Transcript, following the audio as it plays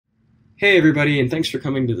Hey everybody, and thanks for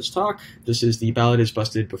coming to this talk. This is the Ballot is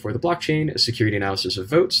Busted Before the Blockchain, a security analysis of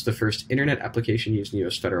Voatz, the first internet application used in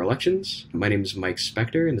U.S. federal elections. My name is Mike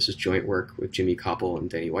Specter, and this is joint work with Jimmy Koppel and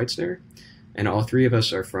Danny Weitzner. And all three of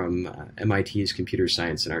us are from MIT's Computer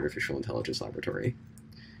Science and Artificial Intelligence Laboratory.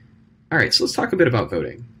 All right, so let's talk a bit about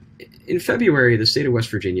voting. In February, the state of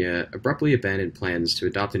West Virginia abruptly abandoned plans to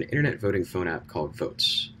adopt an internet voting phone app called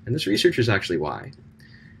Voatz. And this research is actually why.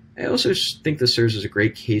 I also think this serves as a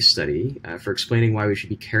great case study for explaining why we should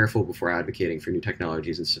be careful before advocating for new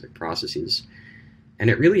technologies and civic processes. And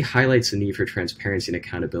it really highlights the need for transparency and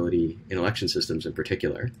accountability in election systems in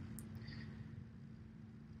particular.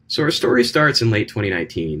 So our story starts in late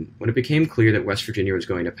 2019, when it became clear that West Virginia was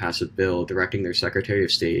going to pass a bill directing their Secretary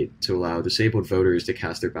of State to allow disabled voters to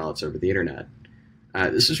cast their ballots over the internet.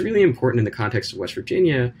 This is really important in the context of West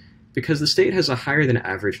Virginia because the state has a higher than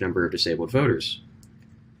average number of disabled voters.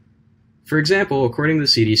 For example, according to the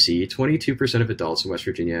CDC, 22% of adults in West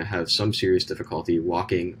Virginia have some serious difficulty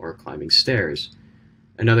walking or climbing stairs.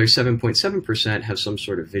 Another 7.7% have some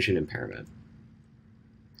sort of vision impairment.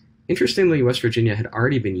 Interestingly, West Virginia had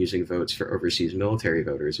already been using Voatz for overseas military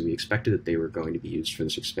voters, and we expected that they were going to be used for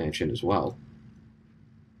this expansion as well.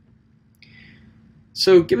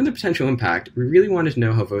 So, given the potential impact, we really wanted to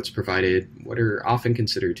know how Voatz provided what are often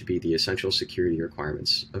considered to be the essential security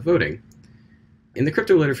requirements of voting. In the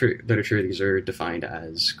crypto literature, these are defined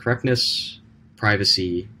as correctness,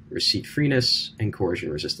 privacy, receipt freeness, and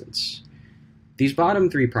coercion resistance. These bottom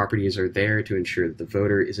three properties are there to ensure that the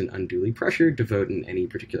voter isn't unduly pressured to vote in any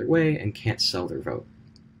particular way and can't sell their vote.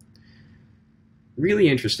 Really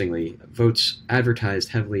interestingly, Voatz advertised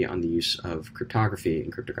heavily on the use of cryptography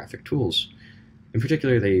and cryptographic tools. In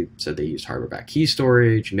particular, they said they used hardware-backed key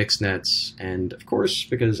storage, mixnets, and of course,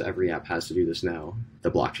 because every app has to do this now,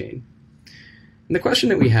 the blockchain. And the question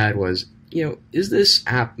that we had was, is this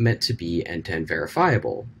app meant to be end-to-end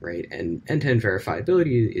verifiable, right? And end-to-end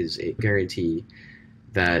verifiability is a guarantee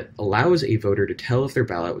that allows a voter to tell if their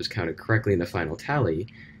ballot was counted correctly in the final tally.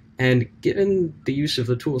 And given the use of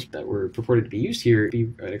the tools that were purported to be used here, it'd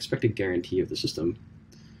be an expected guarantee of the system.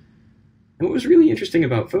 And what was really interesting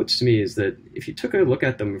about Voatz to me is that if you took a look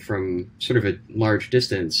at them from sort of a large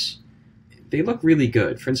distance, they look really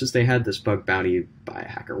good. For instance, they had this bug bounty by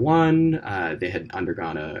HackerOne. They had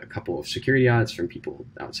undergone a couple of security audits from people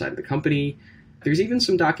outside of the company. There's even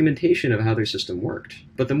some documentation of how their system worked.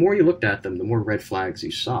 But the more you looked at them, the more red flags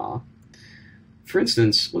you saw. For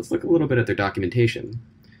instance, let's look a little bit at their documentation.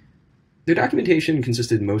 Their documentation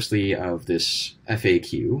consisted mostly of this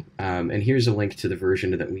FAQ, and here's a link to the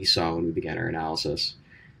version that we saw when we began our analysis.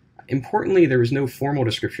 Importantly, there was no formal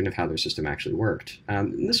description of how their system actually worked.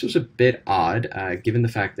 And this was a bit odd, given the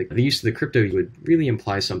fact that the use of the crypto would really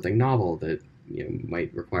imply something novel that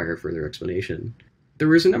might require further explanation. There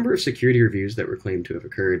was a number of security reviews that were claimed to have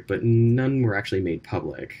occurred, but none were actually made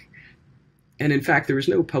public. And in fact, there was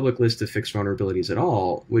no public list of fixed vulnerabilities at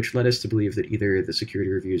all, which led us to believe that either the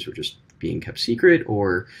security reviews were just being kept secret,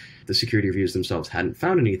 or the security reviews themselves hadn't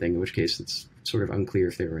found anything, in which case it's sort of unclear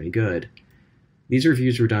if they were any good. These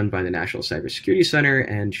reviews were done by the National Cybersecurity Center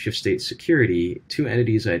and Shift State Security, two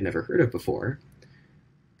entities I had never heard of before.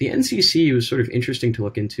 The NCC was sort of interesting to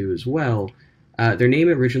look into as well. Their name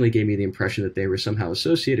originally gave me the impression that they were somehow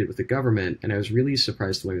associated with the government, and I was really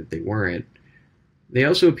surprised to learn that they weren't. They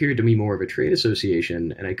also appeared to be more of a trade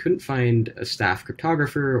association, and I couldn't find a staff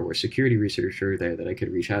cryptographer or security researcher there that I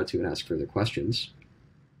could reach out to and ask further questions.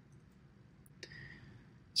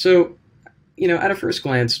 So, at a first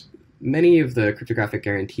glance, many of the cryptographic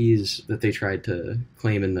guarantees that they tried to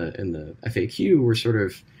claim in the FAQ were sort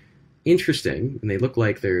of interesting, and they look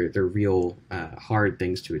like they're real hard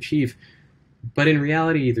things to achieve. But in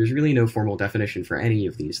reality, there's really no formal definition for any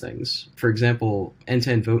of these things. For example,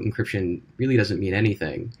 end-to-end vote encryption really doesn't mean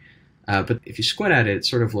anything. But if you squint at it, it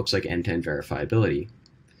sort of looks like end-to-end verifiability.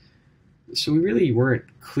 So we really weren't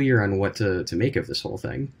clear on what to make of this whole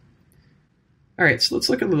thing. All right, so let's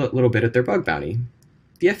look a little bit at their bug bounty.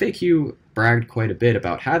 The FAQ bragged quite a bit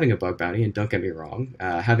about having a bug bounty, and don't get me wrong,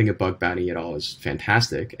 having a bug bounty at all is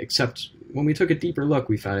fantastic, except when we took a deeper look,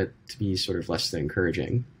 we found it to be sort of less than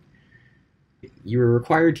encouraging. You were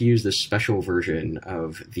required to use this special version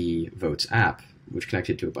of the Voatz app, which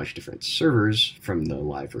connected to a bunch of different servers from the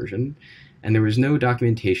live version, and there was no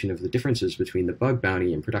documentation of the differences between the bug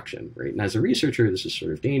bounty and production, right? And as a researcher, this is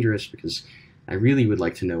sort of dangerous because I really would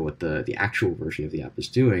like to know what the actual version of the app is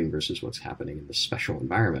doing versus what's happening in this special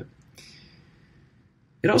environment.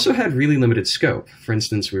 It also had really limited scope. For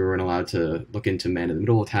instance, we weren't allowed to look into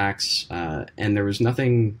man-in-the-middle attacks, and there was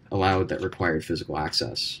nothing allowed that required physical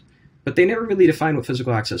access. But they never really defined what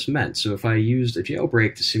physical access meant. So if I used a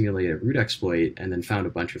jailbreak to simulate a root exploit and then found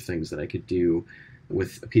a bunch of things that I could do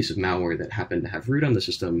with a piece of malware that happened to have root on the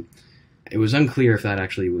system, it was unclear if that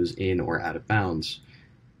actually was in or out of bounds.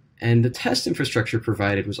 And the test infrastructure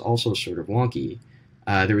provided was also sort of wonky.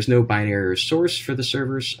 There was no binary source for the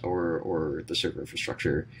servers or the server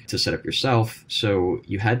infrastructure to set up yourself, so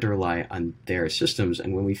you had to rely on their systems.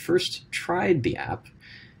 And when we first tried the app,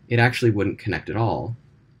 it actually wouldn't connect at all.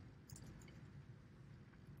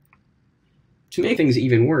 To make things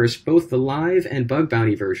even worse, both the live and bug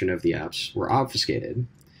bounty version of the apps were obfuscated.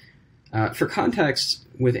 For context,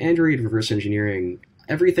 with Android reverse engineering,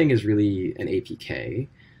 everything is really an APK.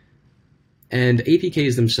 And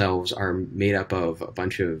APKs themselves are made up of a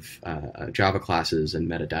bunch of Java classes and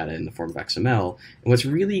metadata in the form of XML. And what's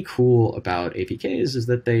really cool about APKs is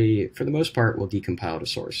that they, for the most part, will decompile to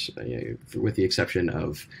source, with the exception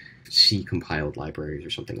of C-compiled libraries or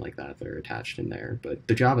something like that are attached in there. But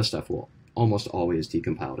the Java stuff will almost always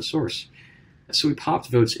decompile to source. So we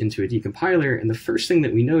popped Voatz into a decompiler, and the first thing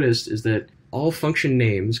that we noticed is that all function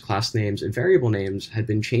names, class names, and variable names had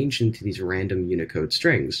been changed into these random Unicode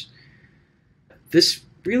strings. This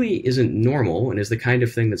really isn't normal and is the kind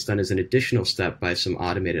of thing that's done as an additional step by some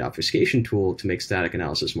automated obfuscation tool to make static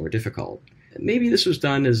analysis more difficult. Maybe this was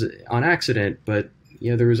done on accident, but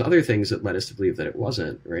there was other things that led us to believe that it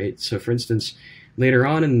wasn't, right? So for instance, later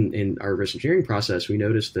on in our reverse engineering process, we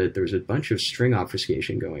noticed that there was a bunch of string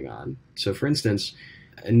obfuscation going on. So for instance,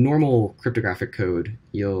 in normal cryptographic code,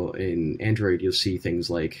 in Android, you'll see things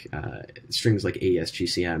like strings like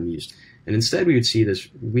AES-GCM used. And instead, we would see this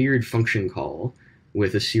weird function call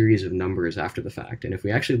with a series of numbers after the fact. And if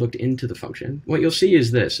we actually looked into the function, what you'll see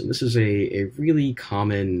is this, and this is a really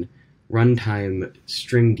common runtime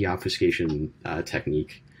string deobfuscation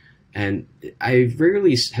technique. And I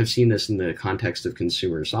rarely have seen this in the context of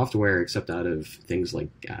consumer software, except out of things like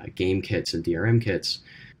game kits and DRM kits.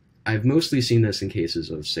 I've mostly seen this in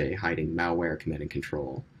cases of, say, hiding malware, command and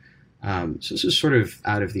control. So this is sort of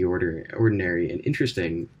out of the ordinary and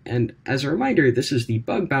interesting. And as a reminder, this is the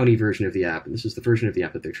bug bounty version of the app, and this is the version of the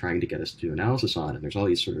app that they're trying to get us to do analysis on, and there's all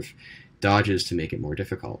these sort of dodges to make it more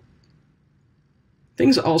difficult.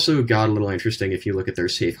 Things also got a little interesting if you look at their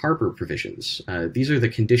safe harbor provisions. These are the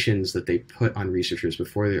conditions that they put on researchers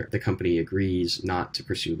before the company agrees not to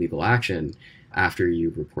pursue legal action after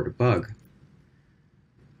you report a bug.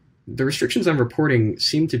 The restrictions on reporting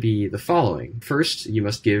seem to be the following. First, you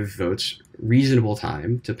must give Voatz reasonable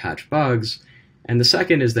time to patch bugs, and the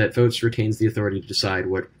second is that Voatz retains the authority to decide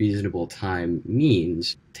what reasonable time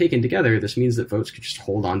means. Taken together, this means that Voatz could just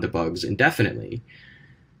hold on to bugs indefinitely.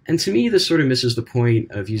 And to me, this sort of misses the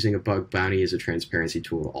point of using a bug bounty as a transparency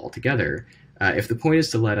tool altogether. If the point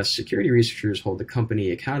is to let us security researchers hold the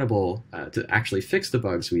company accountable to actually fix the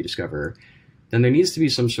bugs we discover, then there needs to be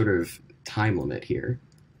some sort of time limit here.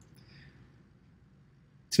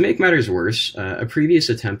 To make matters worse, a previous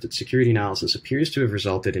attempt at security analysis appears to have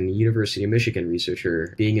resulted in a University of Michigan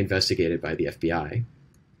researcher being investigated by the FBI.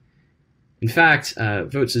 In fact,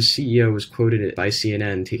 Voatz's CEO was quoted by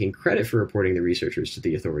CNN taking credit for reporting the researchers to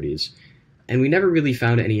the authorities, and we never really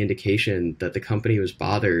found any indication that the company was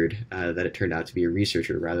bothered that it turned out to be a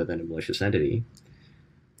researcher rather than a malicious entity.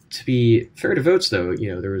 To be fair to Voatz, though,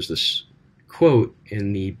 there was this quote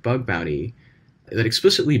in the bug bounty that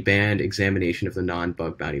explicitly banned examination of the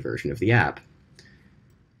non-bug bounty version of the app.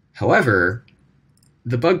 However,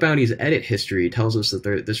 the bug bounty's edit history tells us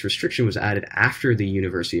that this restriction was added after the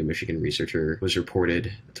University of Michigan researcher was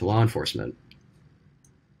reported to law enforcement.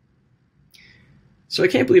 So I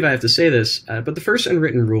can't believe I have to say this, but the first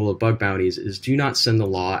unwritten rule of bug bounties is do not send the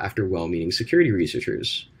law after well-meaning security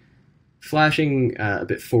researchers. Flashing a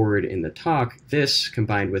bit forward in the talk, this,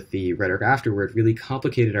 combined with the rhetoric afterward, really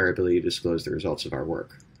complicated our ability to disclose the results of our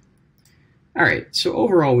work. All right, so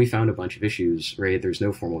overall, we found a bunch of issues, right? There's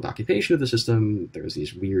no formal documentation of the system. There was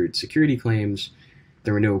these weird security claims.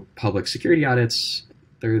 There were no public security audits.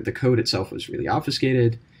 The code itself was really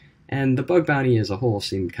obfuscated. And the bug bounty as a whole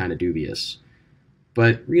seemed kind of dubious.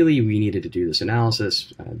 But really, we needed to do this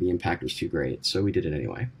analysis. The impact was too great, so we did it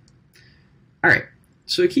anyway. All right.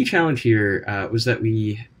 So a key challenge here was that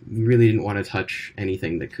we really didn't want to touch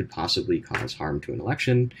anything that could possibly cause harm to an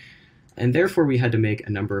election, and therefore we had to make a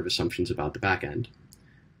number of assumptions about the backend.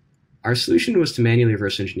 Our solution was to manually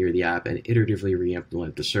reverse engineer the app and iteratively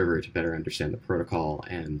re-implement the server to better understand the protocol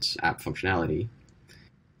and app functionality.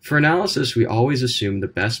 For analysis, we always assumed the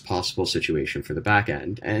best possible situation for the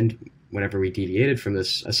backend, and whenever we deviated from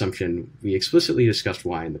this assumption, we explicitly discussed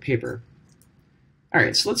why in the paper. All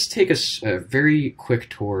right, so let's take a very quick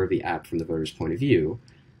tour of the app from the voter's point of view.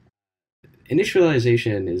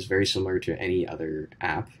 Initialization is very similar to any other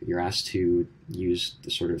app. You're asked to use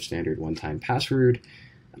the sort of standard one-time password.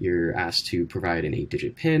 You're asked to provide an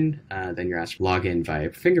 8-digit PIN. Then you're asked to log in via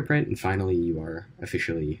fingerprint. And finally, you are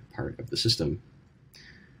officially part of the system.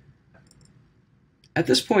 At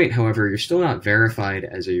this point, however, you're still not verified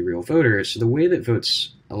as a real voter. So the way that Voatz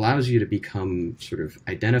allows you to become sort of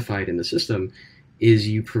identified in the system is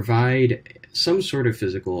you provide some sort of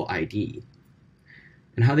physical ID.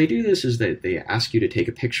 And how they do this is that they ask you to take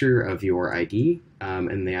a picture of your ID,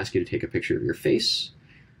 and they ask you to take a picture of your face,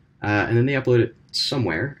 and then they upload it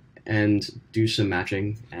somewhere and do some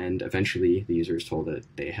matching, and eventually the user is told that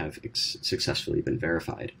they have successfully been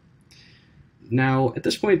verified. Now, at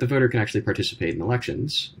this point, the voter can actually participate in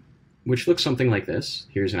elections, which looks something like this.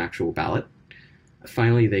 Here's an actual ballot.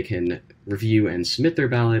 Finally, they can review and submit their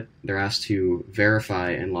ballot. They're asked to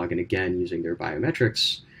verify and log in again using their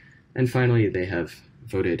biometrics. And finally, they have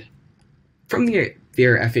voted. From their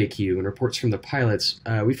FAQ and reports from the pilots,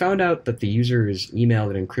 we found out that the users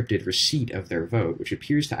emailed an encrypted receipt of their vote, which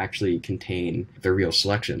appears to actually contain their real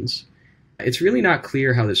selections. It's really not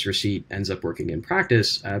clear how this receipt ends up working in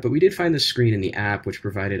practice, but we did find this screen in the app which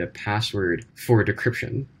provided a password for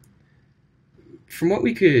decryption. From what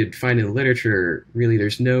we could find in the literature, really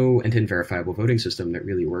there's no end-to-end verifiable voting system that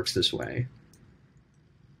really works this way.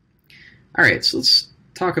 All right, so let's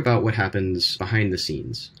talk about what happens behind the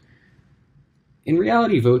scenes. In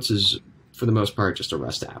reality, Voatz is, for the most part, just a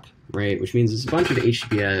REST app, right? Which means it's a bunch of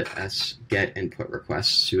HTTPS GET and PUT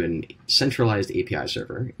requests to a centralized API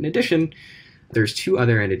server. In addition, there's two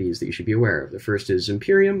other entities that you should be aware of. The first is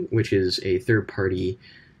Imperium, which is a third-party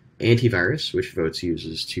antivirus, which Voatz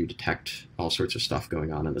uses to detect all sorts of stuff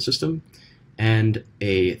going on in the system, and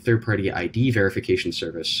a third-party ID verification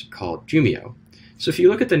service called Jumio. So if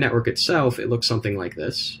you look at the network itself, it looks something like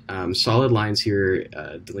this. Solid lines here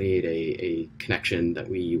delineate a connection that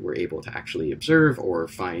we were able to actually observe or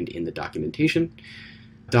find in the documentation.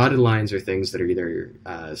 Dotted lines are things that are either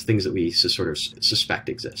things that we sort of suspect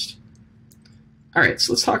exist. All right,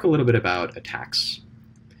 so let's talk a little bit about attacks.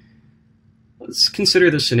 Let's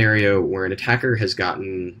consider the scenario where an attacker has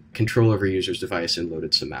gotten control over a user's device and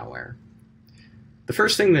loaded some malware. The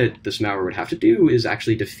first thing that this malware would have to do is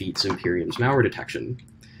actually defeat Zimperium's malware detection.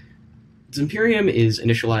 Zimperium is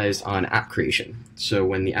initialized on app creation. So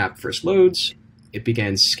when the app first loads, it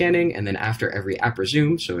begins scanning, and then after every app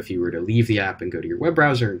resumes, so if you were to leave the app and go to your web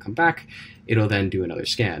browser and come back, it'll then do another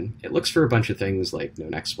scan. It looks for a bunch of things like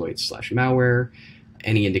known exploits / malware,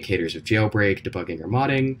 any indicators of jailbreak, debugging, or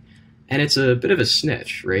modding, and it's a bit of a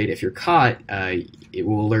snitch, right? If you're caught, it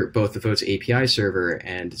will alert both the Voatz API server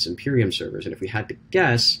and its Imperium servers. And if we had to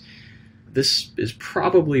guess, this is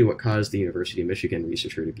probably what caused the University of Michigan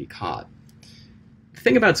researcher to be caught. The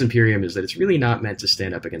thing about Imperium is that it's really not meant to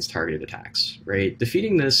stand up against targeted attacks, right?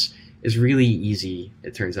 Defeating this is really easy,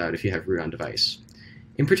 it turns out, if you have root on device.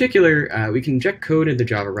 In particular, we can inject code into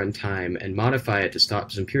Java runtime and modify it to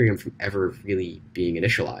stop Imperium from ever really being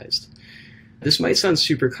initialized. This might sound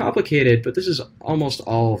super complicated, but this is almost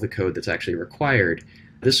all of the code that's actually required.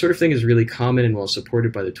 This sort of thing is really common and well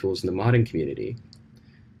supported by the tools in the modding community.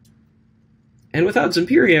 And without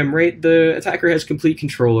Zimperium, right, the attacker has complete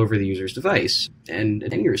control over the user's device, and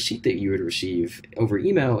any receipt that you would receive over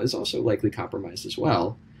email is also likely compromised as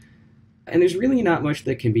well. And there's really not much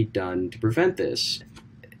that can be done to prevent this.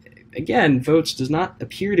 Again, Voatz does not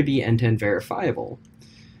appear to be end-to-end verifiable.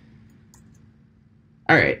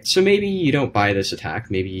 All right, so maybe you don't buy this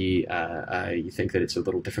attack. Maybe you think that it's a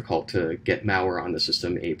little difficult to get malware on the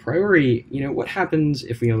system a priori. You know, what happens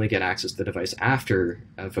if we only get access to the device after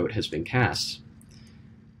a vote has been cast?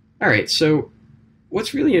 All right, so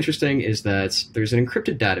what's really interesting is that there's an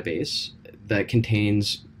encrypted database that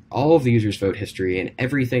contains all of the user's vote history and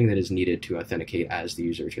everything that is needed to authenticate as the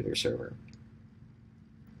user to their server.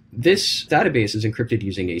 This database is encrypted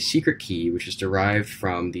using a secret key, which is derived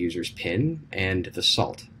from the user's PIN and the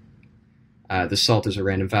salt. The salt is a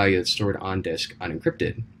random value that's stored on disk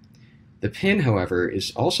unencrypted. The PIN, however,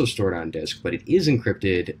 is also stored on disk, but it is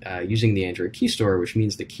encrypted using the Android key store, which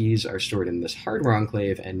means the keys are stored in this hardware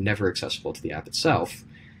enclave and never accessible to the app itself.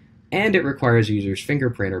 And it requires a user's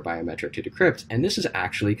fingerprint or biometric to decrypt, and this is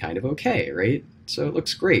actually kind of okay, right? So it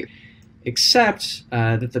looks great. Except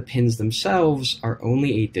that the pins themselves are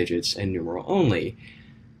only 8 digits and numeral only.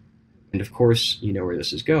 And of course, you know where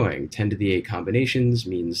this is going. 10 to the 8 combinations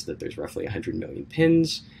means that there's roughly 100 million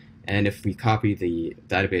pins. And if we copy the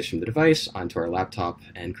database from the device onto our laptop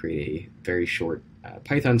and create a very short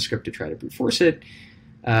Python script to try to brute force it,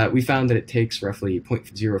 we found that it takes roughly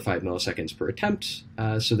 0.05 milliseconds per attempt,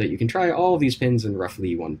 so that you can try all of these pins in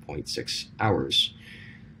roughly 1.6 hours.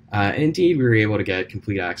 And indeed, we were able to get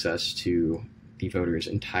complete access to the voter's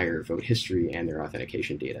entire vote history and their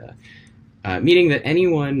authentication data, meaning that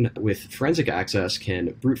anyone with forensic access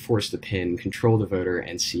can brute force the PIN, control the voter,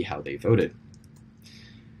 and see how they voted.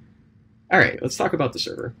 All right, let's talk about the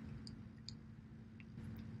server.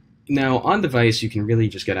 Now, on device, you can really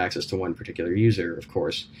just get access to one particular user, of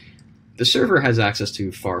course. The server has access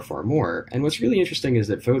to far, far more, and what's really interesting is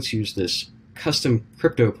that Voatz used this custom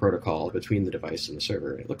crypto protocol between the device and the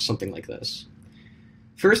server. It looks something like this.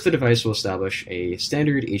 First, the device will establish a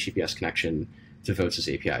standard HTTPS connection to Voatz's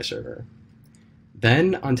API server.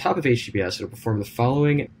 Then, on top of HTTPS, it will perform the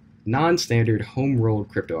following non-standard home-rolled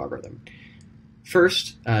crypto algorithm.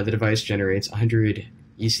 First, the device generates 100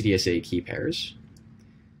 ECDSA key pairs.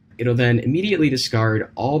 It'll then immediately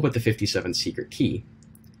discard all but the 57th secret key.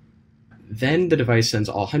 Then the device sends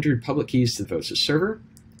all 100 public keys to the Voatz server.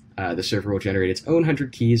 The server will generate its own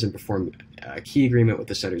 100 keys and perform a key agreement with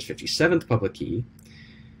the sender's 57th public key,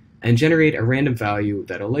 and generate a random value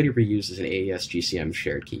that will later be used as an AES GCM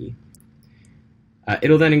shared key.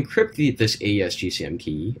 It'll then encrypt this AES GCM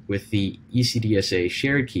key with the ECDSA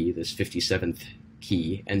shared key, this 57th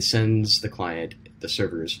key, and sends the client the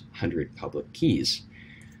server's 100 public keys.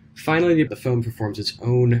 Finally, the phone performs its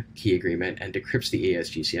own key agreement and decrypts the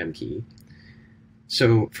AES GCM key.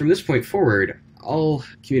 So from this point forward, all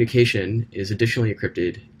communication is additionally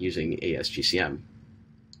encrypted using AES GCM.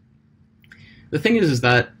 The thing is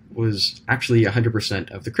that was actually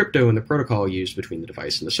 100% of the crypto in the protocol used between the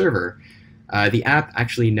device and the server. The app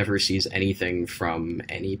actually never sees anything from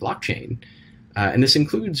any blockchain. And this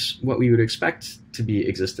includes what we would expect to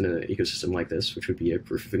exist in an ecosystem like this, which would be a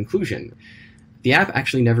proof of inclusion. The app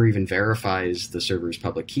actually never even verifies the server's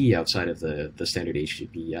public key outside of the standard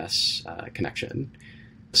HTTPS connection.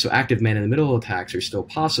 So active man-in-the-middle attacks are still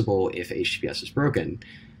possible if HTTPS is broken.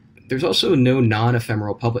 There's also no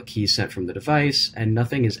non-ephemeral public key sent from the device, and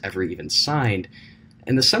nothing is ever even signed.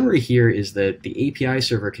 And the summary here is that the API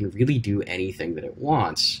server can really do anything that it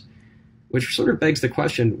wants, which sort of begs the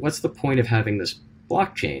question, what's the point of having this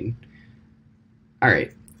blockchain? All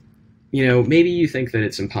right. Maybe you think that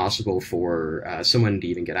it's impossible for someone to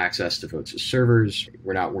even get access to Voatz servers.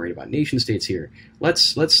 We're not worried about nation states here.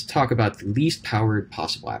 Let's talk about the least powered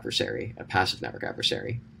possible adversary, a passive network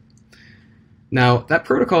adversary. Now, that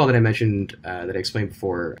protocol that I mentioned, that I explained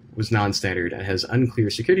before, was non-standard and has unclear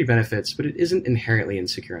security benefits, but it isn't inherently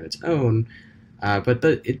insecure on its own. But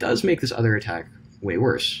it does make this other attack way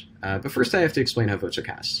worse. But first I have to explain how votes are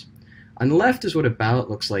cast. On the left is what a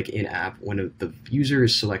ballot looks like in-app when the user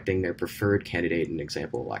is selecting their preferred candidate in an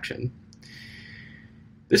example election.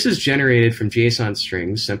 This is generated from JSON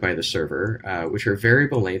strings sent by the server, which are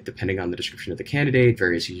variable length depending on the description of the candidate,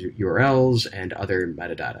 various URLs, and other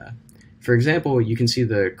metadata. For example, you can see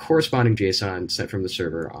the corresponding JSON sent from the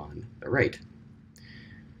server on the right.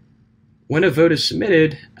 When a vote is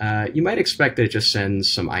submitted, you might expect that it just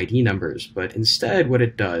sends some ID numbers, but instead what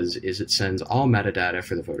it does is it sends all metadata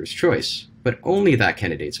for the voter's choice, but only that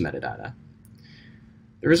candidate's metadata.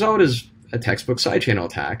 The result is a textbook sidechannel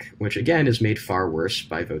attack, which again is made far worse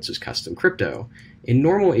by Voatz's custom crypto. In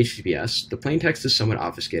normal HTTPS, the plaintext is somewhat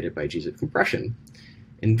obfuscated by gzip compression.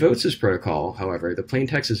 In Voatz's protocol, however, the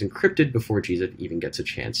plaintext is encrypted before gzip even gets a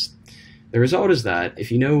chance. The result is that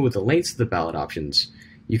if you know the lengths of the ballot options,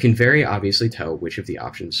 you can very obviously tell which of the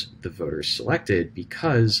options the voter selected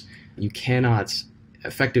because you cannot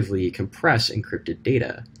effectively compress encrypted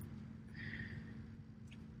data.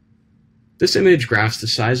 This image graphs the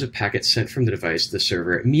size of packets sent from the device to the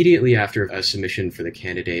server immediately after a submission for the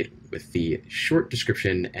candidate with the short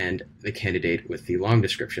description and the candidate with the long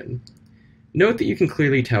description. Note that you can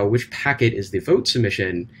clearly tell which packet is the vote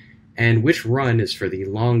submission and which run is for the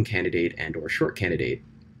long candidate and/or short candidate.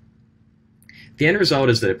 The end result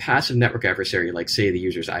is that a passive network adversary, like say the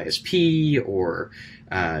user's ISP or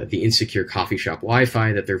the insecure coffee shop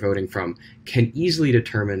Wi-Fi that they're voting from, can easily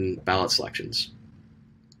determine ballot selections.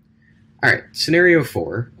 All right, scenario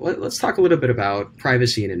 4. Let's talk a little bit about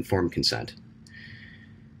privacy and informed consent.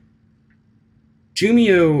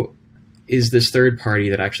 Jumio is this third party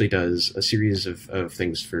that actually does a series of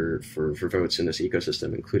things for votes in this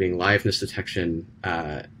ecosystem, including liveness detection,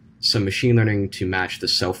 some machine learning to match the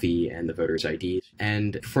selfie and the voter's ID,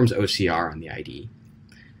 and performs OCR on the ID.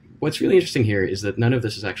 What's really interesting here is that none of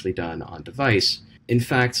this is actually done on device. In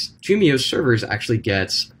fact, Jumio's servers actually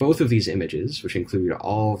get both of these images, which include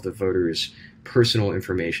all of the voters' personal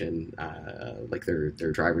information, like their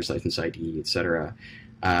driver's license ID, etc.,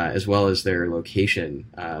 as well as their location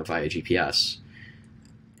via GPS.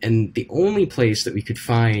 And the only place that we could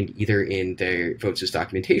find, either in their Voatz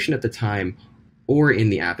documentation at the time or in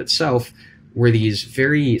the app itself, were these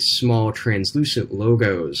very small translucent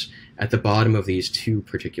logos at the bottom of these two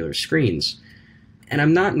particular screens. And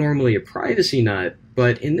I'm not normally a privacy nut,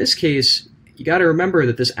 but in this case, you got to remember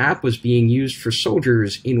that this app was being used for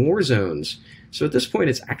soldiers in war zones. So at this point,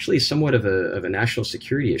 it's actually somewhat of a national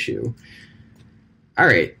security issue. All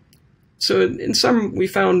right. So in sum, we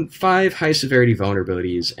found 5 high-severity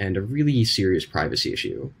vulnerabilities and a really serious privacy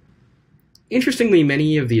issue. Interestingly,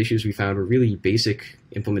 many of the issues we found were really basic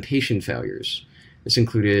implementation failures. This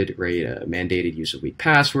included mandated use of weak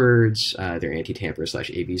passwords, their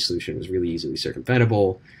anti-tamper/AV solution was really easily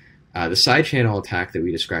circumventable, the sidechannel attack that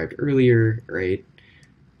we described earlier, right?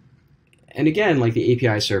 And again, like the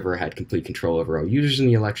API server had complete control over all users in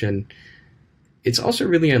the election. It's also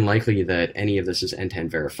really unlikely that any of this is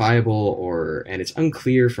end-to-end verifiable, and it's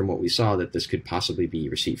unclear from what we saw that this could possibly be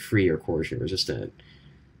receipt-free or coercion-resistant.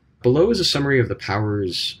 Below is a summary of the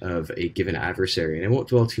powers of a given adversary, and I won't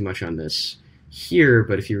dwell too much on this here,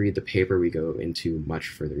 but if you read the paper, we go into much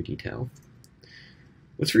further detail.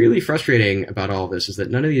 What's really frustrating about all of this is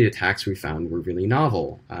that none of the attacks we found were really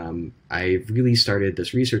novel. I really started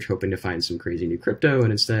this research hoping to find some crazy new crypto,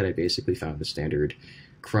 and instead I basically found a standard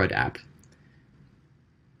CRUD app.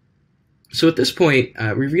 So at this point,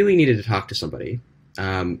 we really needed to talk to somebody.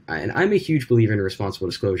 And I'm a huge believer in responsible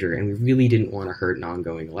disclosure, and we really didn't want to hurt an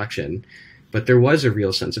ongoing election. But there was a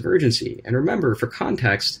real sense of urgency. And remember, for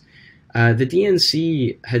context, the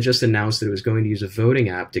DNC had just announced that it was going to use a voting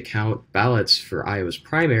app to count ballots for Iowa's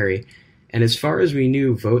primary. And as far as we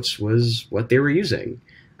knew, Voatz was what they were using.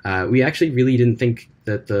 We actually really didn't think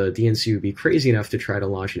that the DNC would be crazy enough to try to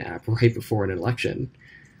launch an app right before an election.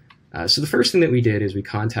 So the first thing that we did is we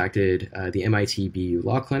contacted the MIT BU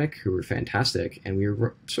Law Clinic, who were fantastic, and we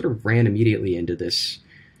sort of ran immediately into this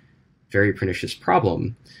very pernicious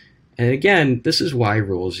problem. And again, this is why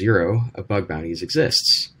Rule 0 of bug bounties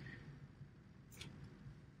exists.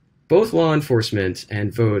 Both law enforcement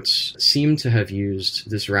and Voatz seem to have used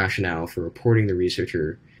this rationale for reporting the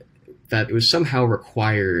researcher that it was somehow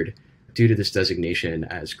required due to this designation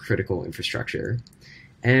as critical infrastructure.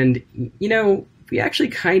 And, you know, we actually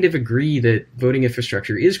kind of agree that voting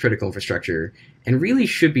infrastructure is critical infrastructure and really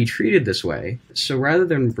should be treated this way. So rather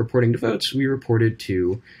than reporting to Voatz, we reported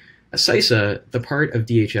to CISA, the part of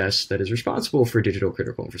DHS that is responsible for digital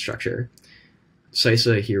critical infrastructure.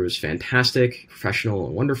 CISA here was fantastic, professional,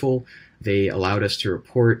 and wonderful. They allowed us to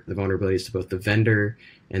report the vulnerabilities to both the vendor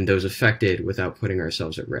and those affected without putting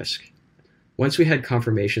ourselves at risk. Once we had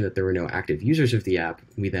confirmation that there were no active users of the app,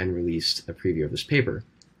 we then released a preview of this paper.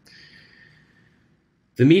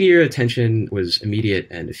 The media attention was immediate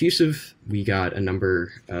and effusive. We got a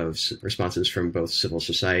number of responses from both civil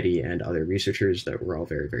society and other researchers that were all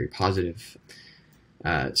very, very positive.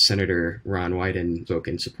 Senator Ron Wyden spoke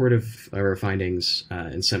in support of our findings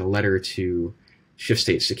and sent a letter to Shift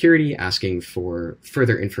State Security asking for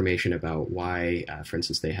further information about why, for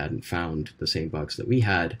instance, they hadn't found the same bugs that we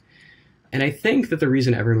had. And I think that the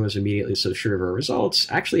reason everyone was immediately so sure of our results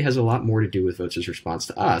actually has a lot more to do with Voatz's response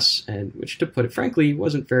to us, and which, to put it frankly,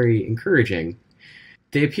 wasn't very encouraging.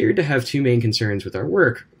 They appeared to have two main concerns with our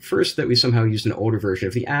work. First, that we somehow used an older version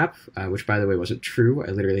of the app, which, by the way, wasn't true.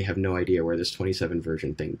 I literally have no idea where this 27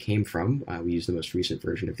 version thing came from. We used the most recent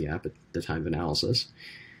version of the app at the time of analysis.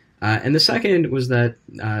 And the second was that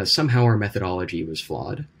somehow our methodology was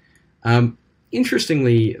flawed.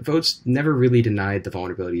 Interestingly, Voatz never really denied the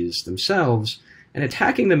vulnerabilities themselves, and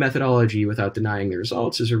attacking the methodology without denying the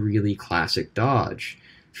results is a really classic dodge.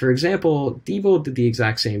 For example, Diebold did the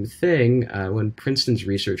exact same thing when Princeton's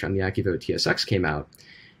research on the AccuVote TSX came out.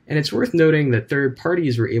 And it's worth noting that third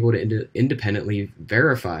parties were able to independently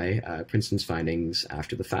verify Princeton's findings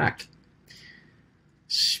after the fact.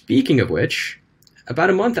 Speaking of which,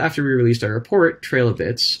 about a month after we released our report, Trail of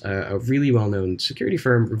Bits, a really well-known security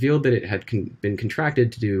firm, revealed that it had been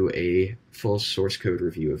contracted to do a full source code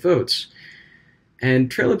review of Voatz.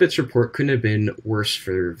 And Trail of Bits' report couldn't have been worse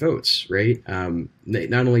for Voatz, right? They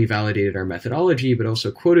not only validated our methodology, but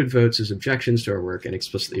also quoted Voatz's objections to our work and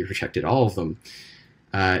explicitly rejected all of them.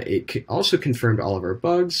 It also confirmed all of our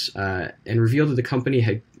bugs and revealed that the company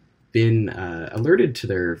had been alerted to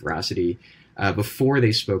their veracity before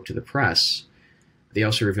they spoke to the press. They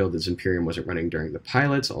also revealed that Zimperium wasn't running during the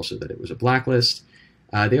pilots, also that it was a blacklist.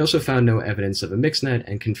 They also found no evidence of a mixnet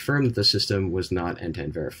and confirmed that the system was not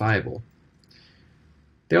end-to-end verifiable.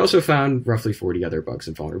 They also found roughly 40 other bugs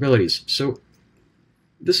and vulnerabilities. So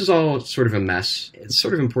this is all sort of a mess. It's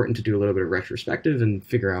sort of important to do a little bit of retrospective and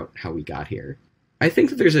figure out how we got here. I think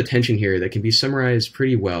that there's a tension here that can be summarized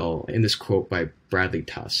pretty well in this quote by Bradley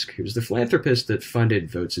Tusk, who's the philanthropist that funded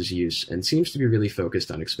Voatz's use and seems to be really focused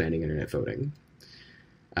on expanding internet voting.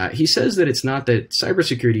 He says that it's not that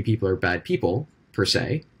cybersecurity people are bad people, per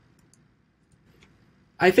se.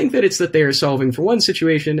 I think that it's that they are solving for one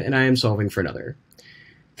situation and I am solving for another.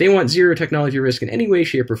 They want zero technology risk in any way,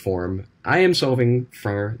 shape, or form. I am solving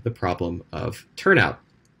for the problem of turnout.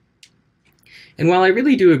 And while I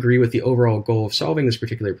really do agree with the overall goal of solving this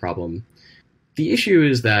particular problem, the issue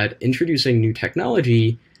is that introducing new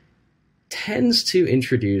technology tends to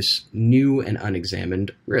introduce new and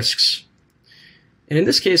unexamined risks. And in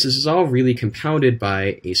this case, this is all really compounded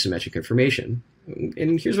by asymmetric information.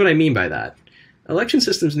 And here's what I mean by that. Election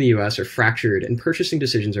systems in the US are fractured and purchasing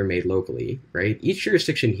decisions are made locally, right? Each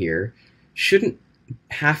jurisdiction here shouldn't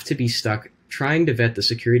have to be stuck trying to vet the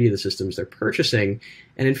security of the systems they're purchasing.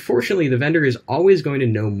 And unfortunately, the vendor is always going to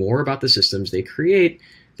know more about the systems they create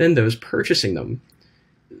than those purchasing them.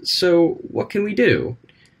 So what can we do?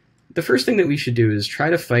 The first thing that we should do is try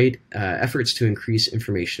to fight efforts to increase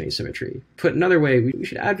information asymmetry. Put another way, we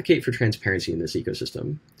should advocate for transparency in this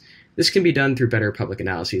ecosystem. This can be done through better public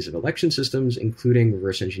analyses of election systems, including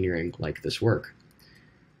reverse engineering like this work.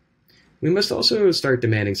 We must also start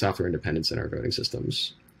demanding software independence in our voting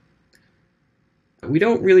systems. We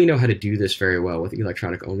don't really know how to do this very well with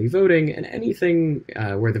electronic-only voting, and anything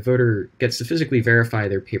where the voter gets to physically verify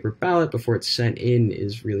their paper ballot before it's sent in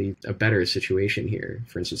is really a better situation here.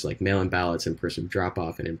 For instance, like mail-in ballots, in-person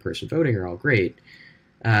drop-off, and in-person voting are all great.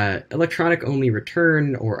 Electronic-only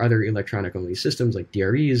return or other electronic-only systems like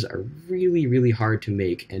DREs are really, really hard to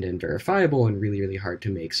make end-to-end verifiable and really, really hard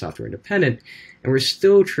to make software independent, and we're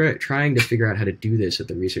still trying to figure out how to do this at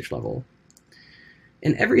the research level.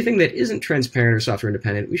 And everything that isn't transparent or software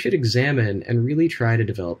independent, we should examine and really try to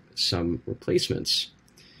develop some replacements.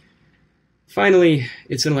 Finally,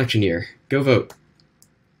 it's an election year. Go vote.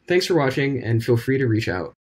 Thanks for watching, and feel free to reach out.